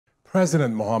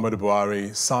President Muhammadu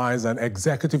Buhari signs an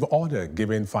executive order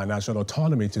giving financial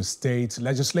autonomy to state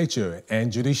legislature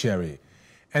and judiciary.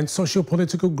 And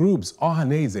socio-political groups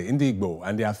Ohaneze, Indigbo,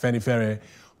 and the Afenifere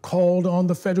called on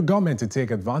the federal government to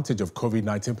take advantage of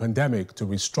COVID-19 pandemic to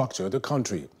restructure the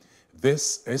country.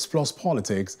 This is Plus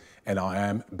Politics, and I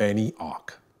am Benny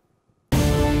Ark.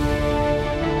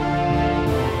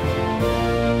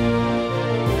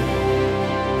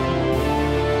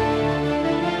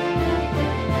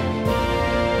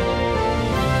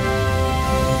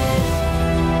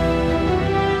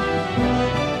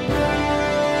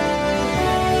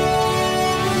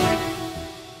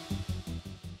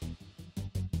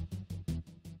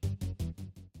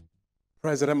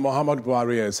 President Muhammadu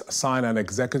Buhari has signed an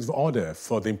executive order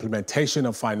for the implementation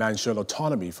of financial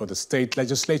autonomy for the state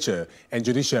legislature and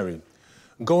judiciary.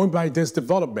 Going by this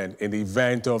development, in the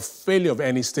event of failure of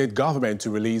any state government to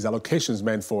release allocations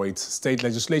meant for its state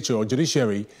legislature or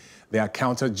judiciary, the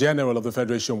Accountant General of the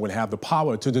Federation will have the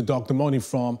power to deduct the money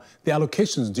from the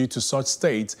allocations due to such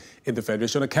states in the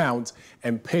Federation account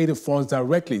and pay the funds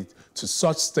directly to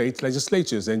such state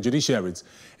legislatures and judiciaries.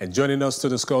 And joining us to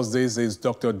discuss this is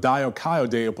Dr. Dayo,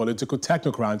 Kayode, a political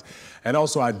technocrat, and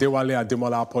also Adewale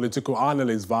Ademola, political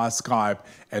analyst via Skype,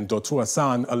 and Dr.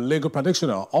 Hassan, a legal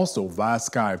practitioner, also via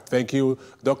Skype. Thank you,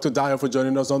 Dr. Dayo, for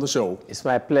joining us on the show. It's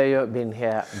my pleasure being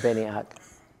here, Benny Ark.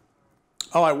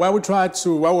 All right, while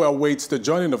we await the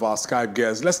joining of our Skype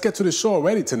guests, let's get to the show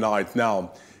already tonight.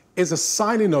 Now, is the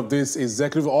signing of this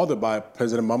executive order by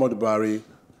President Muhammadu Buhari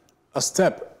a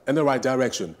step in the right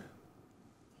direction?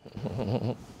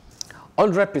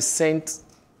 100%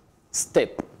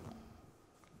 step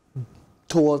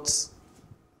towards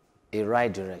a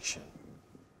right direction.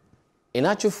 In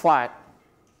actual fact,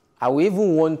 I will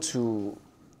even want to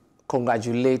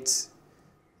congratulate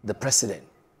the president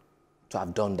to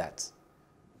have done that.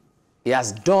 He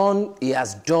has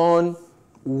done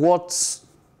what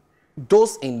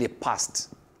those in the past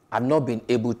have not been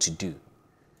able to do.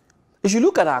 If you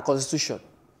look at our constitution,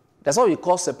 that's what we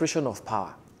call separation of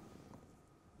power.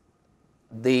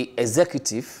 The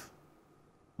executive,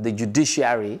 the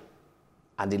judiciary,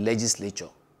 and the legislature.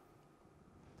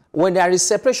 When there is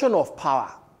separation of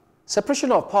power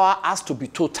has to be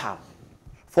total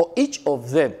for each of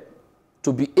them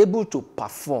to be able to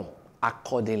perform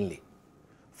accordingly.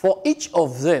 For each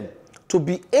of them to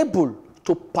be able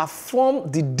to perform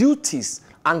the duties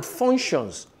and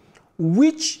functions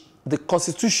which the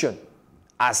Constitution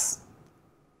has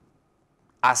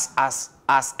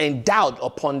endowed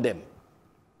upon them.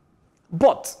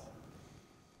 But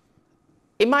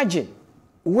imagine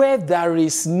where there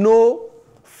is no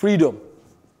freedom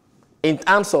in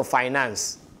terms of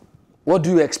finance, what do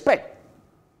you expect?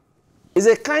 It's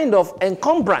a kind of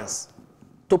encumbrance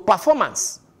to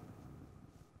performance.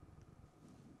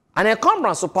 An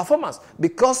encumbrance to performance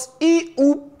because he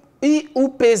who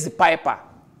pays the piper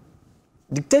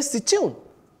dictates the tune.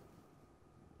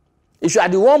 If you are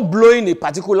the one blowing a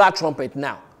particular trumpet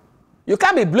now, you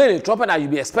can't be blowing a trumpet and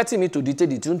you'll be expecting me to dictate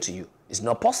the tune to you. It's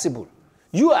not possible.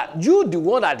 You the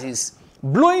one that is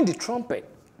blowing the trumpet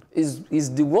is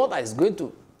the one that is going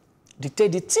to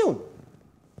dictate the tune.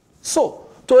 So,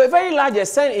 to a very large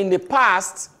extent in the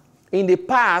past,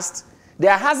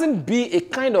 there hasn't been a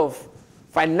kind of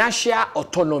financial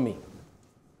autonomy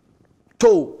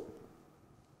to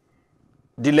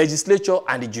the legislature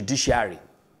and the judiciary.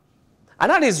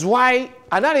 And that is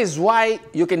why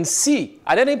you can see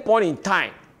at any point in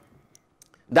time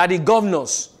that the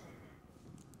governors,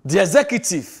 the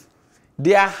executive,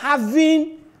 they are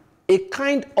having a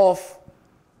kind of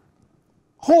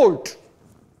hold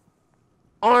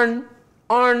on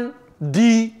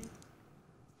the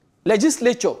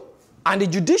legislature and the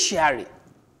judiciary.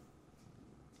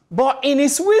 But in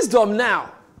his wisdom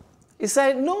now, he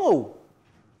said, no,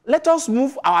 let us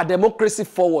move our democracy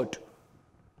forward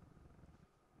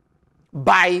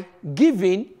by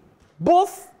giving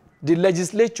both the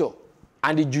legislature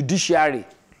and the judiciary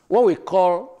what we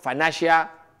call financial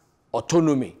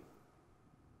autonomy.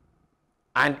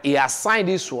 And he has signed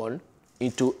this one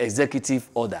into executive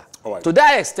order. Right. To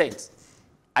that extent,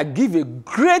 I give a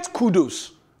great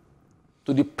kudos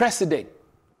to the president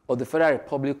of the Federal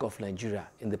Republic of Nigeria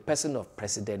in the person of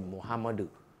President Muhammadu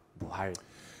Buhari.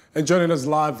 And joining us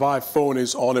live via phone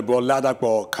is Honorable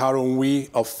Oladapo Karounwi,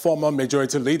 a former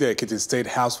Majority Leader, Ekiti State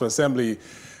House of Assembly.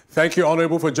 Thank you,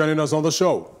 Honorable, for joining us on the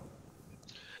show.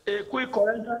 A quick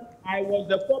correction, I was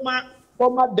the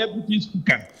former Deputy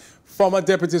Speaker. Former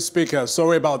Deputy Speaker,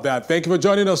 sorry about that. Thank you for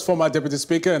joining us, former Deputy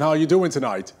Speaker, and how are you doing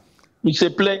tonight? It's a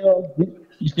pleasure being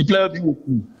with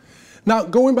you. Now,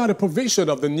 going by the provision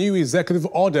of the new executive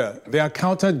order, the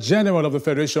Accountant General of the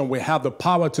Federation will have the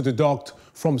power to deduct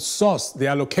from source the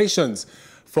allocations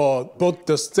for both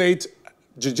the state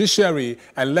judiciary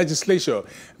and legislature.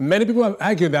 Many people have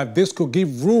argued that this could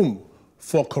give room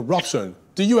for corruption.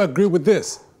 Do you agree with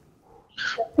this?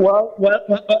 Well,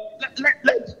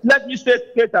 let me say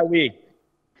straight away.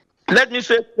 Let me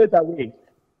say straight away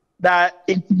that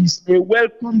it is a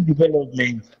welcome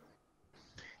development.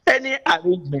 Any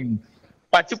arrangement,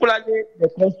 particularly the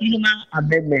constitutional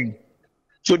amendment,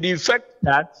 to the effect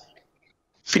that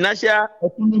financial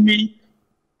autonomy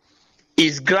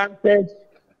is granted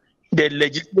the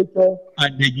legislature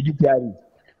and the judiciary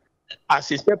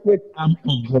as a separate arm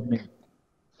of government.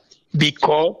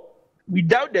 Because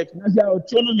without the financial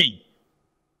autonomy,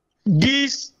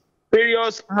 these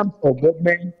various arms of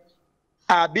government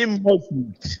are being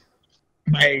muzzled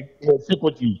by the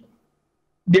executive.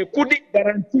 They couldn't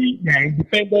guarantee their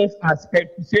independence as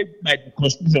specified by the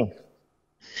Constitution.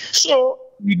 So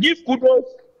we give kudos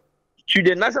to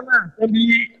the National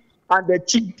Assembly and the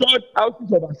chief judge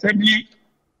houses of assembly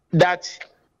that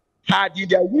had in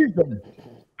their wisdom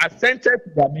assented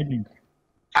to the amendment.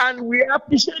 And we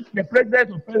appreciate the President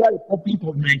of the Federal Republic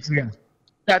of Nigeria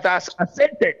that has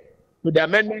assented to the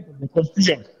amendment of the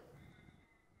Constitution.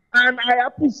 And I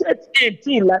appreciate him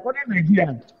too, like other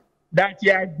Nigerians, that he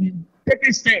has been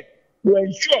taking steps to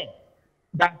ensure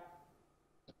that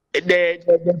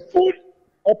the full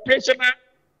operational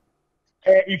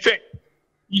effect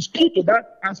is true to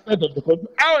that aspect of the country.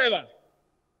 However,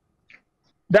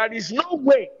 there is no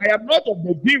way, I am not of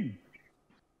the view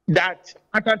that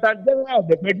Accountant General of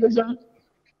the Federation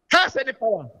has any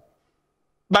power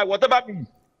by whatever means.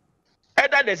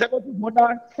 Either the executive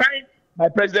order signed by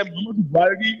President Muhammadu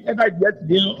Buhari, either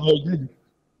yesterday or today,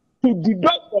 to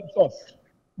deduct from source.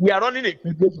 We are running a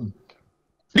federation.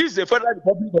 This is the Federal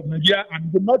Republic of Nigeria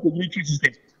and not a military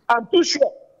system. I'm too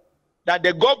sure that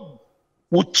the government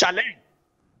would challenge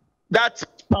that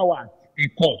power in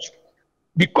court,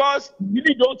 because we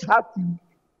really don't have to.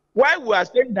 Why we are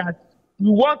saying that we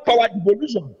want power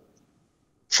devolution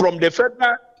from the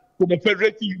federal to the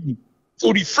federative unit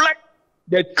to reflect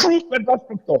the true federal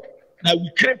structure that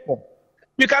we crave for.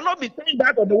 We cannot be saying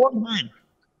that on the one hand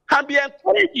and be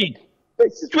encouraging a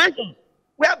situation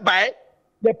whereby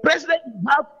the president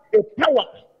will have a power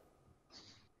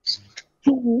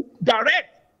to direct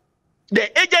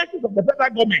the agencies of the federal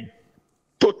government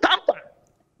to tamper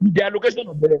with the allocation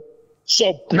of the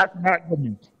sub-national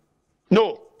government.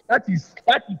 No, that is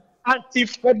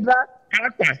anti-federal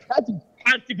character. That is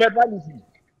anti-federalism.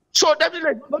 So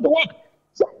definitely it's not going to work.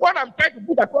 So what I'm trying to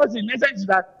put across in message is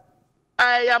that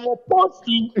I am opposed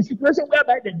to a situation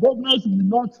whereby the governors will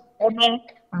not honor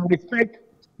and respect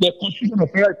the Constitution of the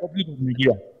Federal Republic of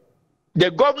Nigeria.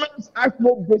 The governors have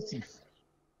no basis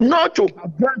not to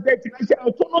have granted financial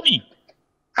autonomy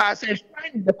as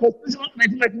enshrined in the Constitution of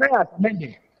 1999 as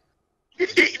amended.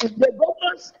 The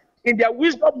governors, in their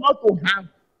wisdom not to have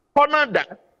honored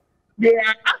that, they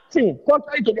are acting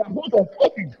contrary to their oath of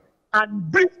office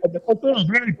and breach of the Constitution of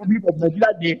the Federal Republic of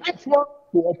Nigeria. They have sworn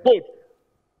to oppose.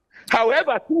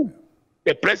 However, too,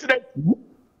 the president,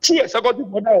 through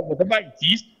executive order or whatever it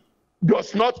is,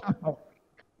 does not have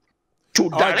to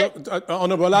direct.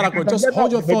 Honorable Oladapo, just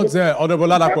hold your thoughts there, Honorable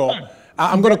Oladapo.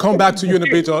 I'm going to come back to you in a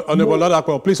bit, Honorable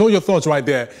Oladapo. Please hold your thoughts right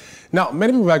there. Now,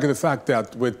 many people argue the fact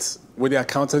that with the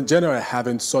Accountant General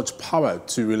having such power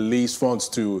to release funds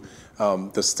to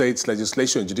the state's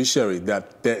legislature and judiciary,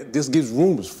 that this gives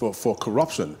rooms for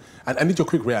corruption. And I need your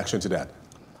quick reaction to that.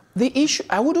 The issue,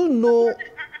 I wouldn't know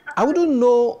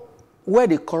where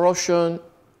the corruption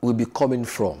will be coming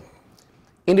from.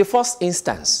 In the first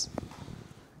instance,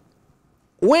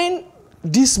 when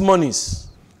these monies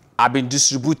have been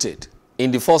distributed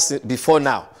in the before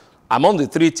now, among the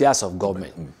three tiers of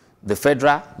government, the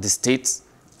federal, the states,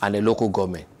 and the local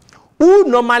government, who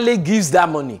normally gives that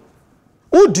money?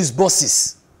 Who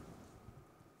disburses?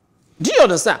 Do you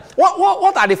understand?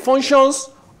 What are the functions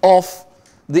of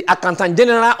the Accountant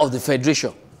General of the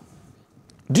Federation?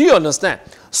 Do you understand?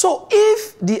 So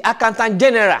if the Accountant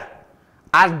General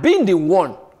had been the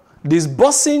one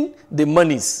disbursing the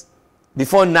monies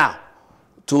before now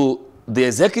to the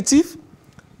executive,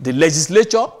 the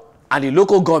legislature, and the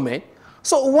local government,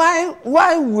 so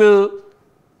why will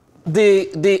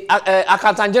the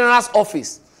Accountant General's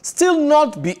office still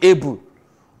not be able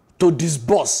to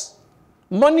disburse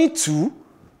money to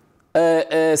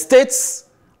states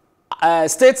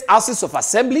houses of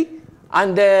assembly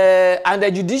and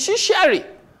the judiciary?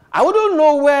 I wouldn't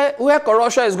know where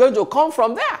corruption is going to come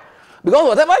from there, because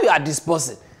whatever you are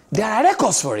disbursing, there are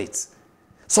records for it.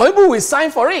 Some people will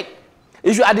sign for it.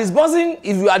 If you are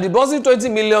disbursing 20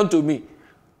 million to me,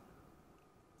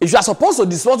 if you are supposed to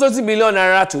disburse 20 million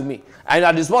naira to me, and you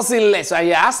are disbursing less, and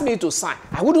you ask me to sign,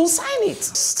 I wouldn't sign it.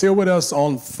 Still with us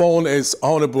on phone is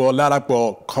Honorable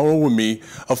Oladapo Karounwi,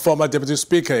 a former Deputy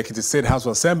Speaker, Ekiti State House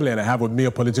of Assembly, and I have with me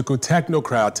a political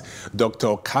technocrat, Dr.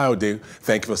 Kayode.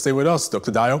 Thank you for staying with us,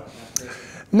 Dr. Dayo.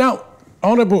 Now,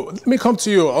 Honorable, let me come to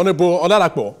you, Honorable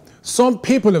Oladapo. Some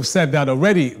people have said that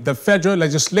already the federal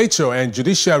legislature and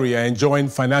judiciary are enjoying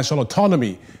financial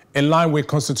autonomy in line with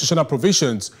constitutional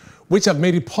provisions, which have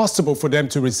made it possible for them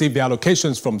to receive the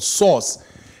allocations from source,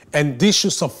 and this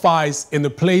should suffice in the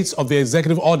place of the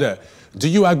executive order. Do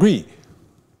you agree?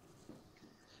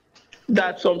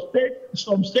 That some states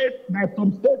have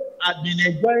been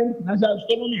enjoying financial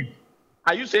autonomy.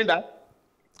 Are you saying that?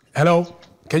 Hello?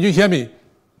 Can you hear me?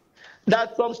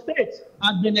 That some states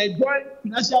have been enjoying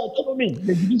financial autonomy.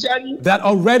 The judiciary. That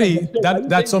already,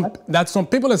 that some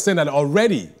people are saying that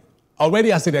already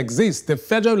as it exists, the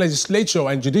federal legislature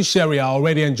and judiciary are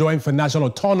already enjoying financial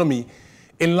autonomy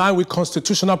in line with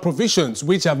constitutional provisions,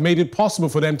 which have made it possible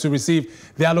for them to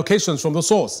receive the allocations from the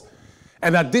source.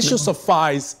 And that this should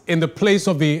suffice in the place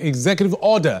of the executive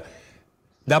order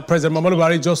that President Muhammadu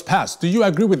Buhari just passed. Do you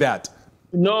agree with that?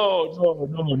 No.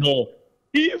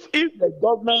 If the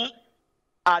governor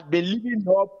had been living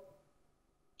up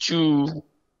to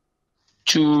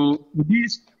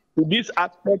this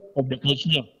aspect of the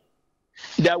constitution,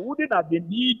 there wouldn't have been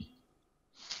need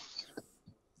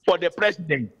for the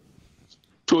president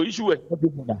to issue a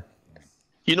executive order.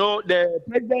 You know, the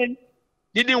president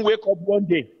didn't wake up one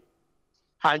day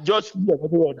and just issue an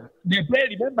executive order.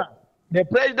 Remember, the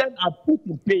president had put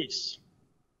in place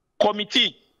a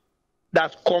committee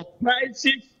that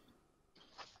comprises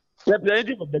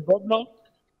representative of the governor,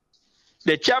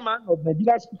 the chairman of the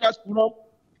Nigeria Speakers Forum,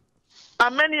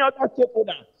 and many other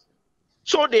stakeholders.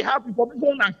 So they have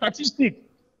information and statistics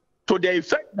to the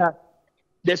effect that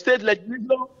the state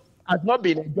legislature has not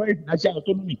been enjoying financial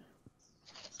autonomy.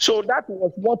 So that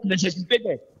was what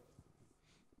necessitated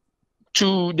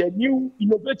to the new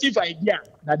innovative idea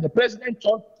that the president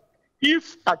thought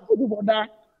if an executive order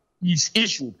is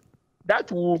issued,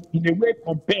 that will in a way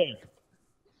compare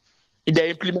the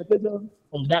implementation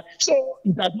of that. So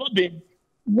it has not been.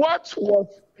 What was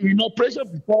in operation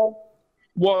before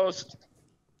was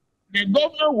the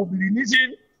governor will be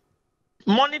releasing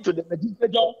money to the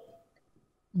legislature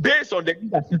based on the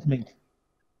need assessment,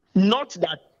 not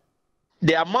that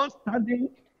the amount standing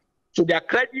to their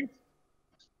credit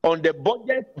on the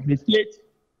budget of the state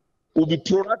will be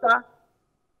pro rata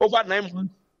over 9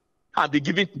 months and be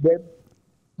given to them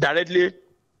directly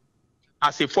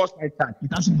as a first night tax.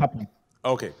 It hasn't happened.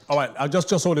 Okay, all right, I'll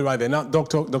just hold it right there. Now,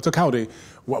 Dr. Kayode,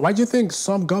 why do you think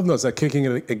some governors are kicking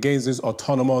against this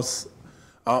autonomous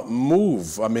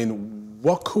move? I mean,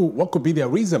 what could be their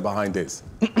reason behind this?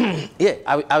 Yeah,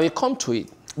 I will come to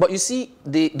it. But you see,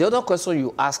 the other question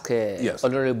you ask yes.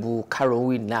 Honorable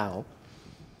Karounwi now,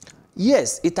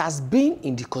 yes, it has been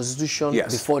in the Constitution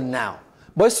yes. before now.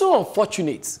 But it's so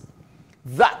unfortunate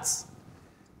that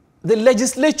the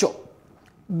legislature,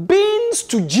 being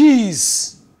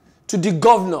stooges to the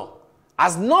governor,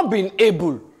 has not been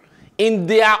able, in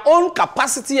their own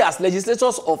capacity as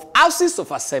legislators of houses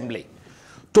of assembly,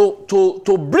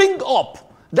 to bring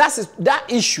up that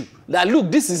issue, that look,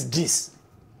 this is this.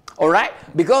 All right?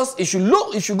 Because if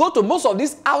you go to most of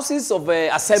these houses of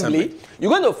assembly, you're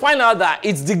going to find out that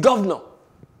it's the governor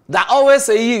that always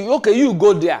say, okay, you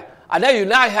go there. And then you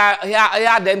now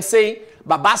hear them saying,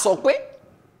 Baba Sokwe.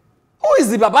 Who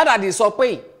is the Baba that is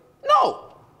Sokwe? No.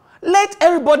 Let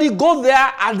everybody go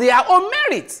there at their own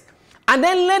merit. And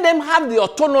then let them have the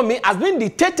autonomy as being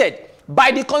dictated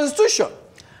by the Constitution.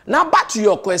 Now back to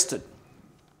your question.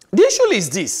 The issue is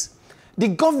this. The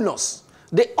governors,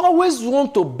 they always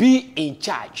want to be in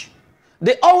charge.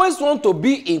 They always want to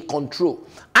be in control.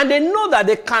 And they know that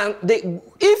they can,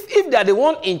 if they are the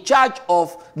one in charge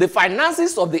of the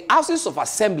finances of the houses of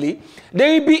assembly,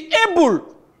 they will be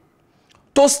able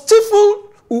to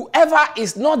stifle whoever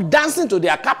is not dancing to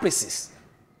their caprices.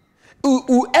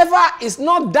 Whoever is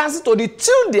not dancing to the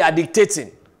tune they are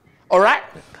dictating. All right?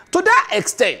 To that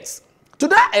extent,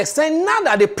 now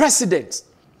that the president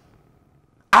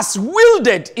has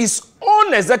wielded his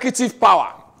own executive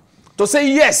power to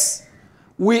say, yes,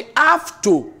 we have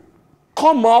to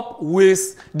come up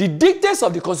with the dictates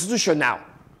of the Constitution now.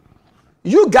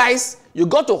 You guys, you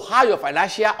got to have your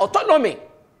financial autonomy.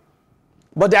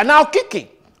 But they are now kicking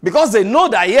because they know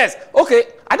that, yes, okay,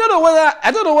 I don't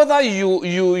know whether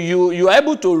you are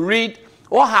able to read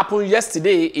what happened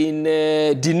yesterday in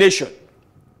The Nation.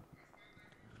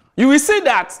 You will see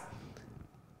that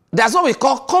That's what we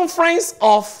call Conference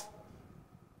of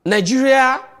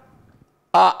Nigeria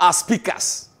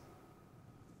Speakers.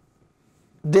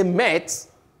 They met,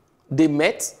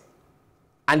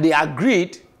 and they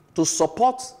agreed to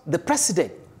support the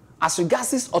president as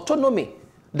regards his autonomy.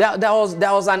 There was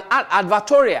an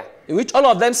advertorial in which all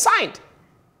of them signed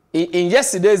in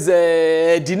yesterday's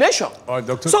The Nation.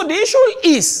 So the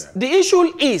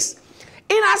issue is,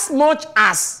 in as much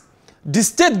as the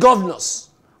state governors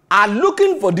are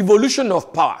looking for devolution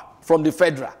of power from the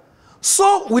federal,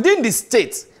 so within the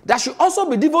state, there should also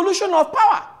be devolution of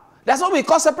power. That's what we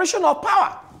call separation of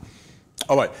power.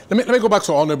 All right, let me go back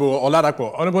to Honorable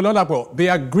Oladapo. Honorable Oladapo, the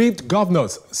aggrieved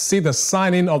governors see the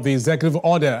signing of the executive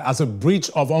order as a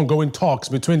breach of ongoing talks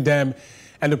between them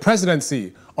and the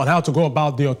presidency on how to go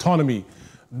about the autonomy.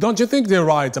 Don't you think they're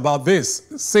right about this,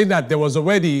 saying that there was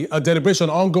already a deliberation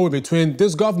ongoing between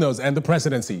these governors and the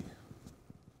presidency?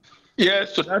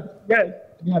 Yes, so yes,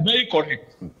 they are very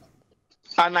correct.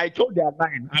 And I told their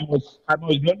line, I must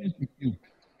be honest with you.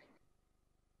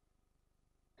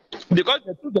 Because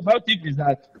the truth about it is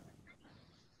that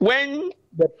when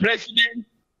the president,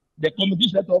 the committee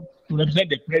set up to represent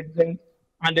the president,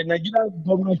 and the Nigerian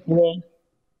Governors Forum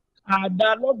are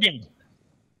dialoguing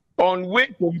on way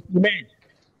to implement,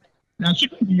 there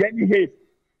shouldn't be any haste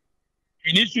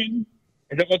in issuing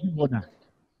executive order.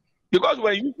 Because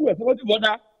when you issue executive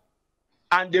order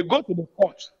and they go to the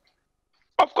court,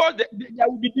 of course, there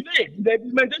will be delay in the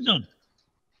implementation.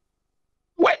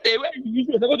 When you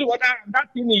issue executive order and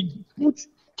that thing is put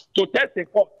to test the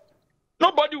court,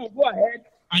 nobody will go ahead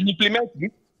and implement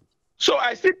it. So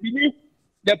I still believe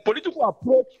the political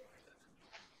approach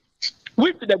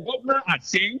which the governor had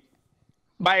saying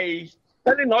by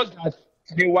telling us that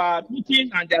they were meeting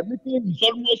and their meeting is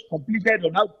almost completed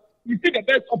or now, is still the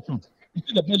best option. It's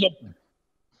still the best option.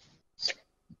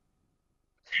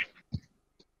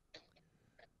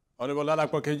 Honorable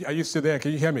Oladapo, are you still there?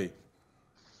 Can you hear me?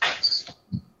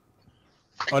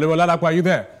 Honorable Oladapo, are you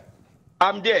there?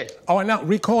 I'm there. Oh, and now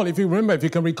recall, if you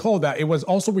can recall that it was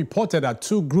also reported that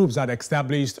two groups had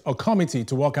established a committee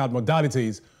to work out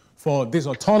modalities for this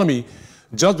autonomy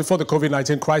just before the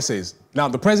COVID-19 crisis. Now,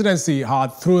 the presidency had,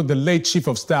 through the late Chief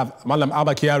of Staff, Malam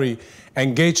Abba Kyari,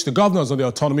 engaged the governors on the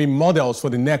autonomy models for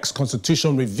the next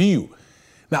constitution review.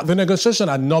 Now, the negotiation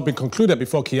had not been concluded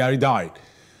before Kyari died.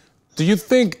 Do you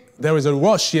think there is a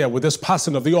rush here with this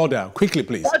passing of the order? Quickly,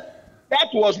 please. That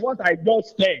was what I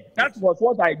just said. That was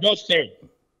what I just said.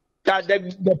 That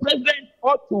the president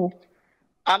ought to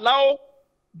allow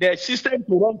the system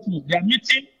to run through. Their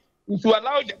meeting is to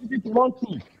allow the meeting to run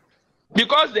through.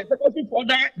 Because the executive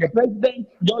order the president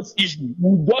just issued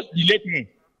will just delay him.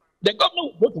 The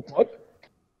governor will go to court.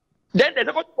 Then the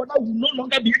executive order will no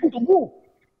longer be able to move.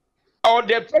 Or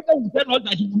the president will tell us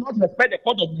that he will not respect the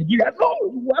court of Nigeria.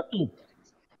 No, he will have to.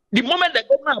 The moment the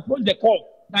governor approaches the court,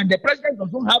 and the president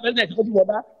doesn't have any executive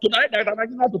order to direct the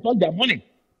international to touch their money.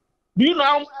 Do you know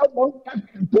how long that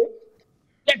can take?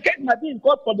 The case might be in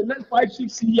court for the next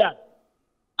 5-6 years.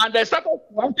 And the status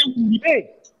quo will remain.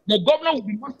 The governor will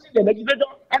be mastering the legislature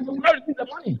and they will not receive the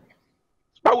money.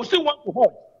 But we still want to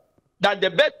hold that the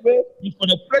best way is for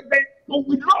the president to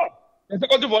withdraw the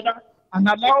executive order and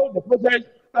allow the process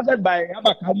started by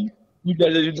Abba Kyari with the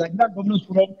Nigerian Governors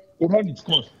Forum to run its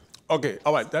course. Okay,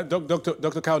 all right. Dr.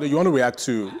 Kayode, you want to react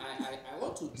to? I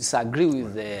want to disagree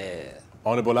with the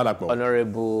Honorable Oladapo.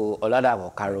 Honorable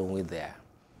Oladapo Karounwi there.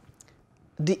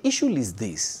 The issue is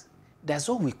this. That's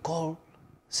what we call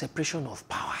separation of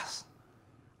powers.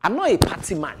 I'm not a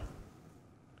party man.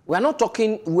 We are not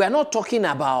talking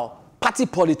about party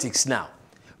politics now.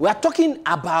 We are talking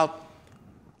about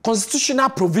constitutional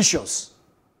provisions.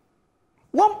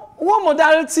 One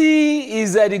modality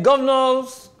is the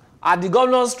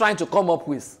governors trying to come up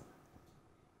with.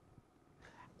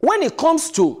 When it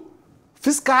comes to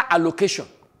fiscal allocation,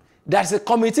 there's a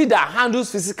committee that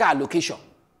handles fiscal allocation.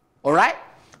 All right?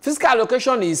 Fiscal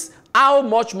allocation is how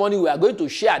much money we are going to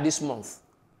share this month.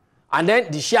 And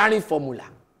then the sharing formula.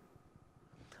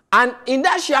 And in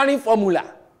that sharing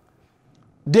formula,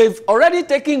 they've already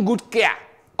taken good care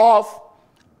of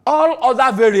all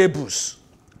other variables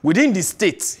within the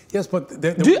state. Yes, but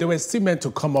they were still meant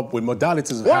to come up with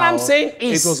modalities of how I'm saying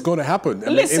is, it was going to happen.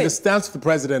 Listen, in the stance of the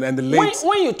president and the late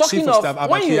when you're talking Chief of Staff,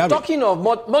 when you're talking of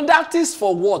modalities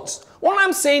for what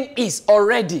I'm saying is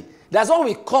already, that's what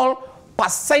we call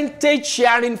percentage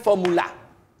sharing formula.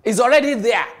 It's already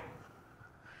there.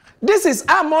 This is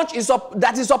how much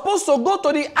that is supposed to go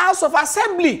to the House of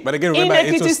Assembly. But again, remember,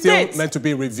 it was still meant to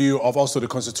be a review of also the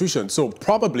Constitution. So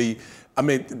probably, I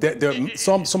mean,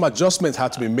 some adjustments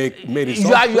had to be made.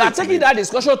 You are taking that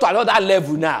discussion to another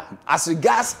level now, as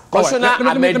regards constitutional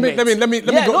amendment. Let me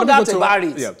go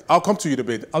to. Yeah, I'll come to you in a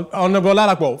bit. Honorable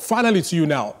Oladapo, finally to you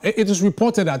now. It is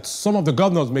reported that some of the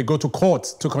governors may go to court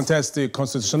to contest the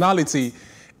constitutionality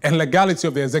and legality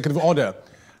of the executive order.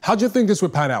 How do you think this will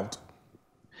pan out?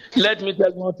 Let me tell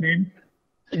you one thing.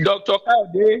 Dr.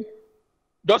 Kayode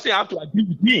doesn't have to agree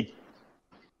with me.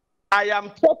 I am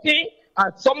talking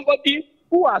as somebody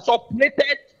who has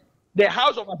operated the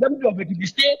House of Assembly of Ekiti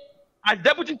State as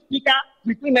Deputy Speaker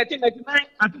between 1999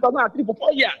 and 2003 for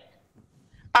 4 years,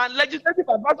 and Legislative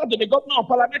Advisor to the Governor of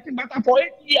Parliamentary Matter for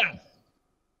 8 years.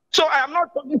 So I am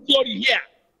not talking theory here.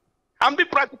 I'm being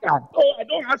practical. So I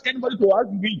don't ask anybody to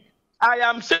argue with me. I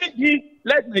am saying this,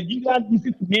 let Nigerians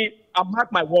listen to me and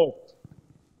mark my words.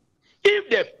 If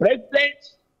the president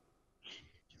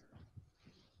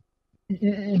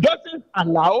doesn't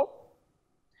allow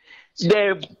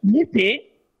the meeting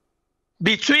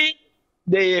between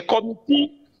the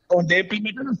committee on the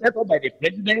implementation set up by the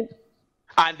president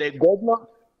and the governor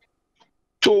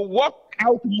to work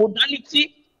out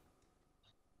modality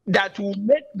that will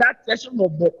make that section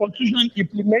of the constitution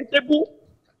implementable,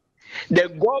 the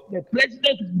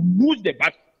president will lose the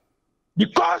battle,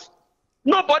 because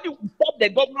nobody will stop the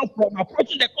governor from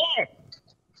approaching the court.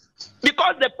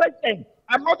 Because the president,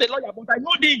 I'm not a lawyer, but I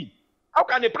know this. How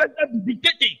can the president be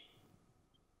dictating?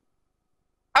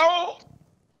 How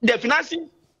the financing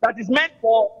that is meant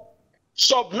for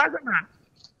subnational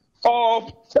or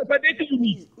separated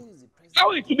units,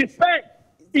 how it will be spent,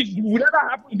 it will never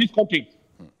happen in this country.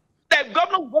 The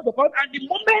governor will go to court, and the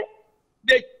moment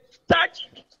they start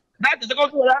that is the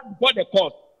order before the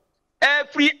court,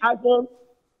 every action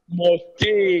must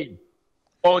stay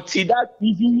until that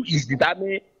issue is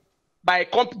determined by a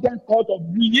competent court of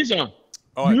jurisdiction.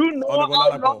 Do you know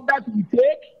how long that will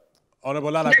take? The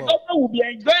government will be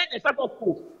enjoying a status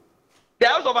quo. The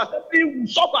House of Assembly will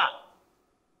suffer,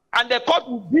 and the court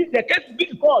will be, the case will be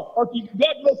in court until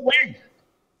God knows when.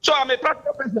 So I'm a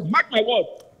practical president. Mark my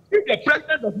words. If the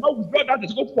president does not withdraw that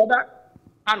executive order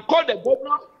and call the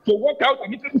governor to work out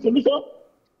an amicable solution,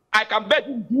 I can bet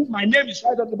you my name is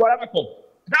right on the Oladapo.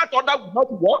 That order will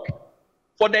not work.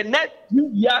 For the next few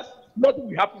years, nothing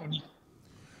will happen on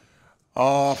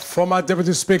it. Former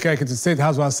Deputy Speaker, Ekiti State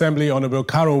House of Assembly, Honorable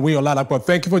Karounwi Oladapo,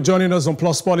 thank you for joining us on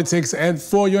Plus Politics and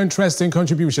for your interesting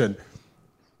contribution.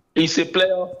 It's a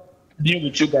pleasure being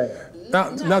with you guys.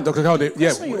 Now, Dr. Kayode,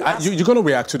 you're going to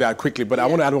react to that quickly, but I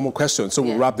want to add one more question, so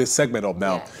we'll wrap this segment up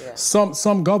now.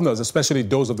 Some governors, especially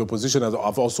those of the opposition, have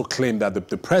also claimed that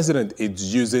the president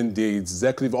is using the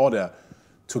executive order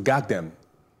to gag them.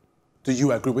 Do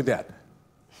you agree with that?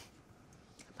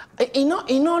 In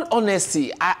all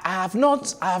honesty, I have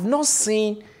not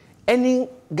seen any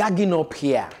gagging up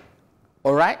here,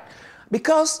 all right?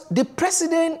 Because the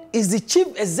president is the chief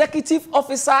executive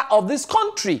officer of this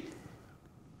country.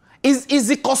 Is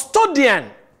the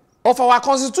custodian of our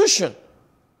constitution,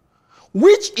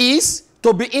 which is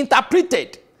to be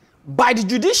interpreted by the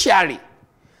judiciary.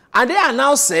 And they are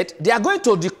now said they are going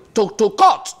to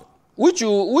court, which you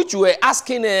were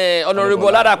asking Honorable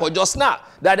Oladapo just now,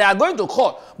 that they are going to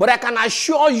court. But I can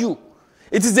assure you,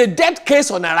 it is a dead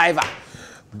case on arrival.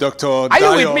 Dr. Are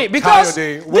Dayo, you with me? Because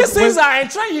Kayode, these things are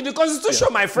entrenched in the Constitution,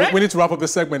 my friend. We need to wrap up the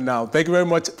segment now. Thank you very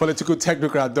much, political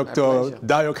technocrat Dr.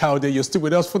 Dayo Kayode. You're still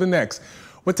with us for the next.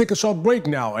 We'll take a short break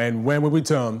now, and when we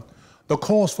return, the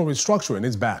calls for restructuring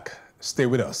is back. Stay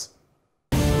with us.